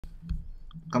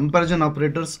comparison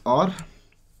operators or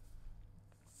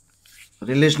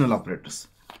relational operators.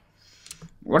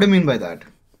 What do you mean by that?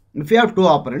 If you have two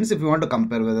operands, if you want to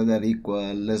compare whether they are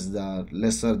equal,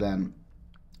 lesser than,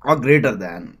 or greater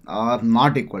than, or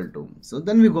not equal to, so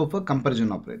then we go for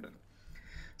comparison operator.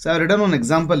 So I have written one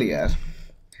example here.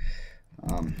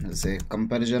 Let's say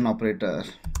comparison operator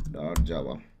dot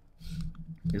Java.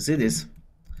 You see this?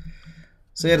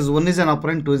 So here is 1 is an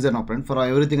operand, 2 is an operand. For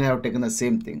everything I have taken the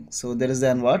same thing. So there is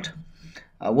an what?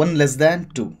 1 less than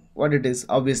 2. What it is?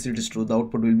 Obviously it is true. The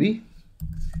output will be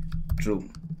true.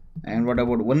 And what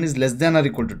about 1 is less than or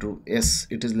equal to true? Yes,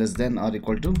 it is less than or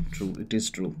equal to true. It is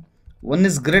true. 1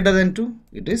 is greater than 2.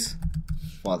 It is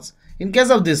false. In case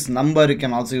of this number, you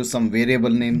can also use some variable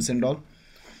names and all.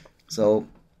 So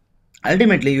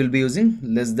ultimately you will be using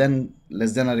less than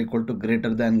or equal to,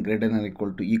 greater than or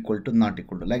equal to, not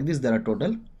equal to. Like this, there are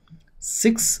total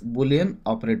 6 boolean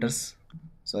operators.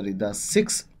 Sorry, the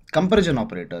 6 comparison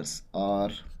operators, or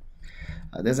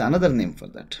there's another name for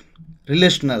that,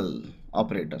 relational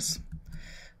operators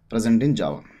present in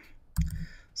Java.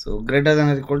 So greater than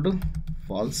or equal to,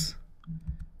 false.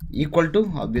 Equal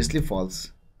to, obviously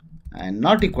false. And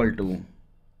not equal to,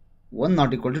 1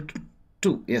 not equal to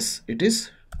 2. Yes, it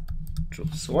is true.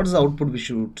 So what is the output we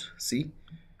should see?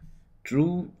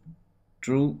 True,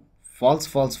 true, false,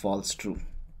 false, false, true.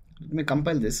 Let me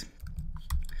compile this.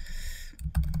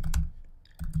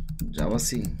 Java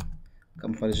C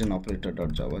comparison operator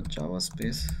dot Java, Java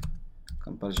space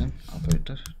comparison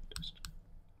operator,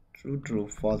 true, true,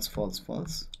 false, false,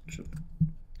 false, true.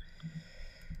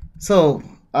 So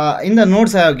in the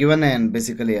notes I have given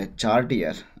basically a chart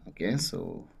here. Okay,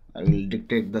 so I will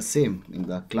dictate the same in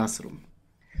the classroom.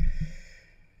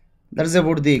 That is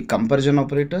about the comparison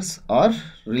operators or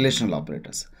relational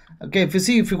operators. Okay, if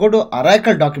you go to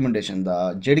Oracle documentation,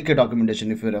 the JDK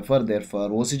documentation, if you refer there for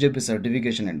OCJP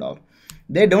certification and all,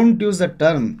 they don't use the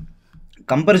term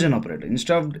comparison operator.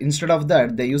 Instead of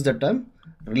that, they use the term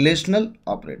relational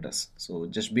operators. So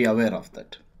just be aware of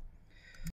that.